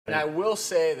And I will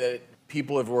say that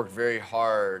people have worked very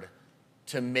hard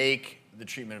to make the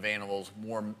treatment of animals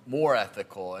more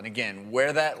ethical. And again,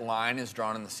 where that line is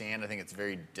drawn in the sand, I think it's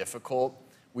very difficult.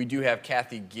 We do have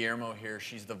Kathy Guillermo here.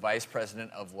 She's the Vice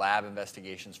President of Lab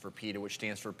Investigations for PETA, which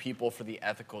stands for People for the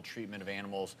Ethical Treatment of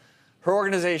Animals. Her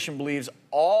organization believes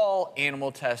all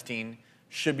animal testing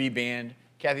should be banned.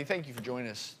 Kathy, thank you for joining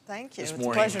us. Thank you. This It's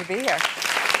morning. a pleasure to be here.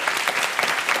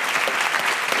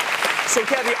 So,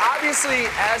 Kathy, obviously,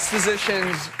 as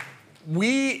physicians,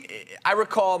 I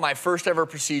recall my first ever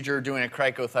procedure doing a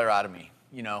cricothyrotomy.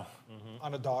 You know,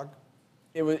 On a dog?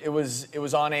 it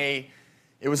was on a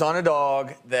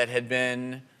dog that had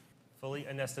been Fully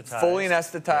anesthetized. fully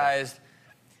anesthetized,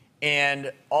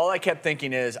 and all I kept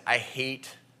thinking is, I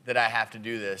hate that I have to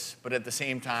do this, but at the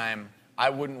same time, I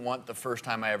wouldn't want the first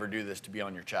time I ever do this to be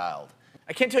on your child.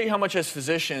 I can't tell you how much as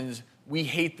physicians we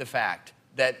hate the fact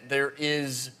that there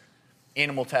is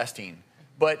animal testing.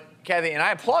 But Kathy, and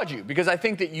I applaud you because I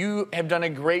think that you have done a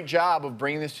great job of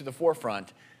bringing this to the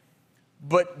forefront.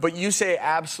 But you say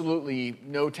absolutely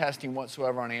no testing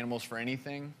whatsoever on animals for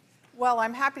anything? Well,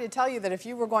 I'm happy to tell you that if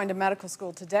you were going to medical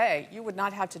school today, you would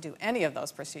not have to do any of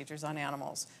those procedures on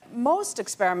animals. Most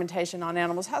experimentation on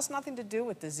animals has nothing to do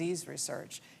with disease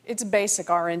research. It's basic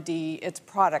R&D, it's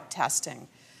product testing.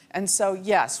 And so,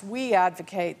 yes, we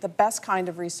advocate the best kind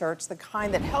of research, the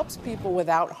kind that helps people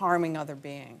without harming other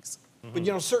beings. But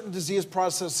you know, certain disease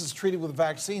processes treated with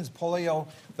vaccines, polio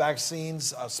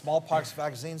vaccines, smallpox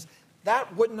vaccines,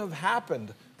 that wouldn't have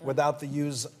happened without the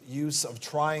use of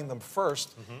trying them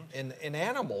first in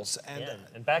animals.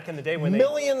 And back in the day when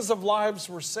millions of lives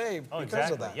were saved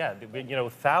because of that. Yeah, you know,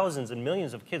 thousands and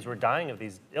millions of kids were dying of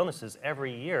these illnesses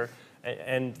every year.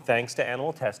 And thanks to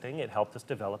animal testing, it helped us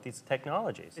develop these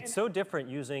technologies. It's so different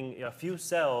using a few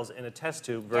cells in a test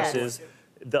tube versus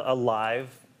a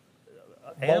live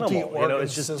animal. You know,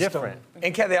 it's just system. different.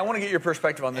 And Kathy, I want to get your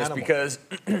perspective on this because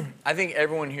I think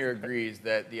everyone here agrees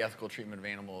that the ethical treatment of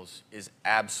animals is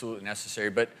absolutely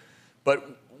necessary. But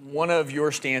one of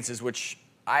your stances, which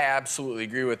I absolutely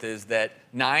agree with, is that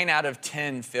 9 out of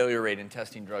 10 failure rate in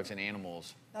testing drugs in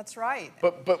animals. That's right.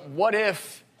 But what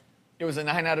if it was a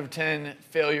 9 out of 10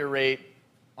 failure rate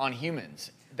on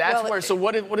humans? That's Well, so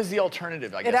what is the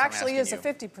alternative, I guess It I'm actually is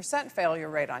asking a 50% failure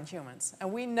rate on humans.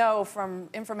 And we know from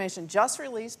information just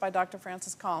released by Dr.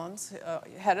 Francis Collins,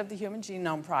 head of the Human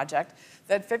Genome Project,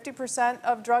 that 50%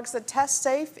 of drugs that test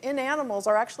safe in animals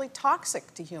are actually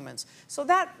toxic to humans. So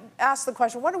that asks the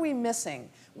question, what are we missing?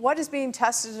 What is being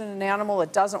tested in an animal?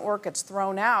 It doesn't work, it's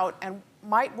thrown out, and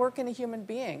might work in a human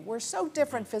being. We're so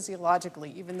different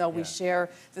physiologically, even though we share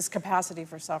this capacity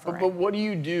for suffering. But what do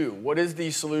you do? What is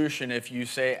the solution if you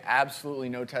say absolutely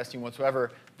no testing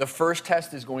whatsoever? The first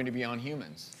test is going to be on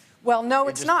humans. Well, no,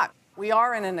 it's not. We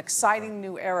are in an exciting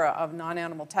new era of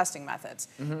non-animal testing methods.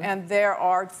 And there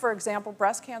are, for example,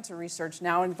 breast cancer research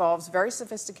now involves very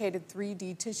sophisticated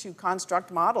 3D tissue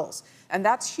construct models. And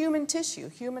that's human tissue,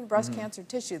 human breast cancer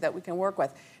tissue that we can work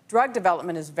with. Drug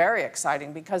development is very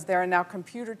exciting because there are now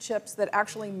computer chips that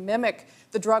actually mimic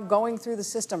the drug going through the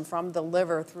system from the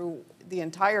liver through the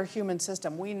entire human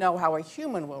system. We know how a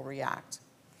human will react.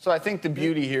 So I think the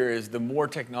beauty here is the more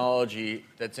technology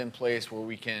that's in place where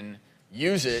we can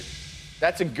use it,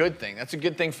 that's a good thing. That's a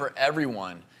good thing for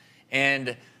everyone.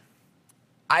 And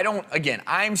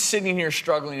I'm sitting here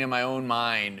struggling in my own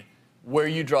mind where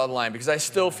you draw the line because I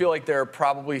still feel like there are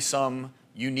probably some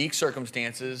unique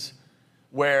circumstances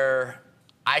where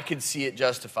I could see it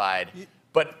justified.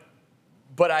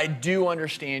 But I do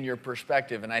understand your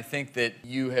perspective, and I think that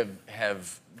you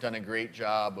have done a great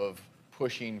job of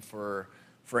pushing for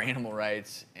animal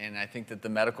rights, and I think that the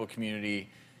medical community,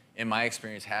 in my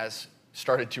experience, has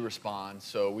started to respond.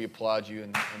 So we applaud you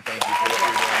and thank you for what you're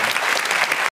doing.